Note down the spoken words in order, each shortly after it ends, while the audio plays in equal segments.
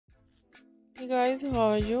Hey guys, how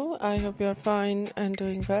are you? I hope you're fine and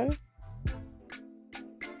doing well.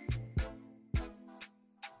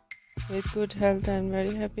 With good health and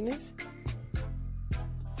very happiness.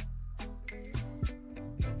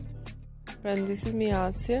 Friend, this is me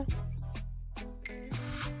Asya.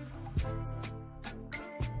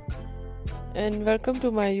 And welcome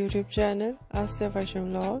to my YouTube channel, Asya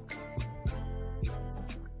Fashion Vlog.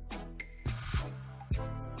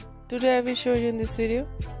 Today I will show you in this video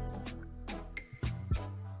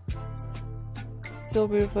so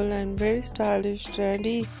beautiful and very stylish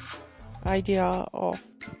trendy idea of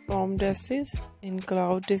prom dresses in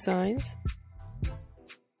cloud designs.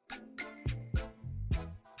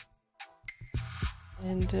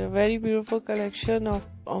 And a very beautiful collection of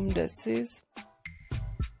prom dresses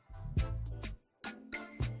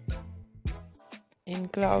in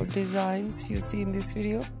cloud designs you see in this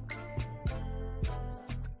video.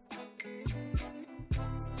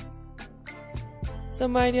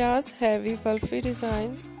 Some ideas, heavy fluffy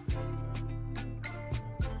designs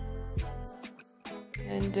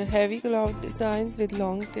and heavy cloud designs with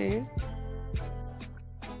long tail.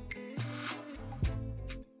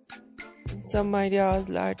 And some ideas,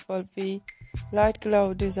 light fluffy, light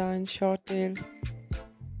cloud designs, short tail.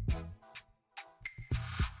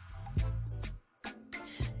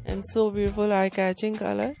 And so beautiful eye-catching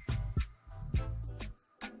color.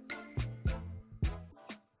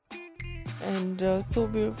 And so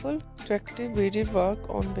beautiful attractive beaded work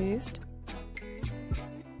on waist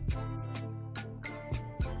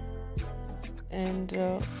and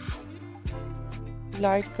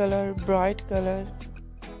light color, bright color,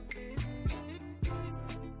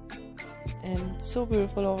 and so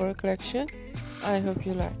beautiful over collection. I hope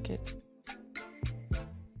you like it.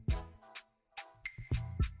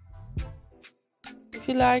 If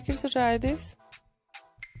you like it, so try this.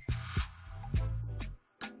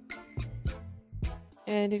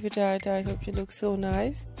 And if you try it, I hope you look so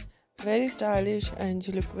nice, very stylish, and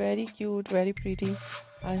you look very cute, very pretty.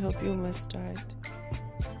 I hope you must try it.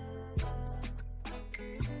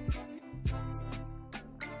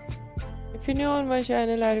 If you're new on my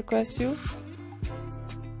channel, I request you,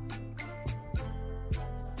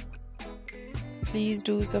 please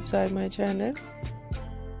do subscribe my channel.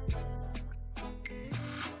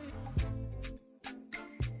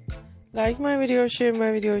 Like my video, share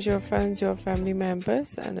my videos with your friends, your family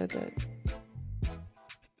members and others.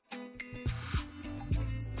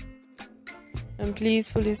 And please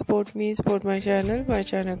fully support me, support my channel. My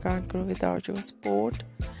channel can't grow without your support,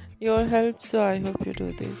 your help, so I hope you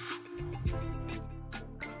do this.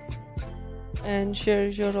 And share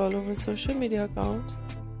your all over social media accounts.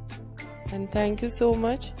 And thank you so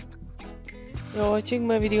much. You're watching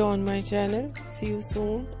my video on my channel. See you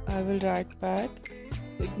soon. I will write back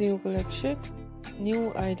with new collection,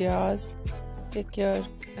 new ideas. Take care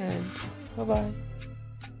and bye bye.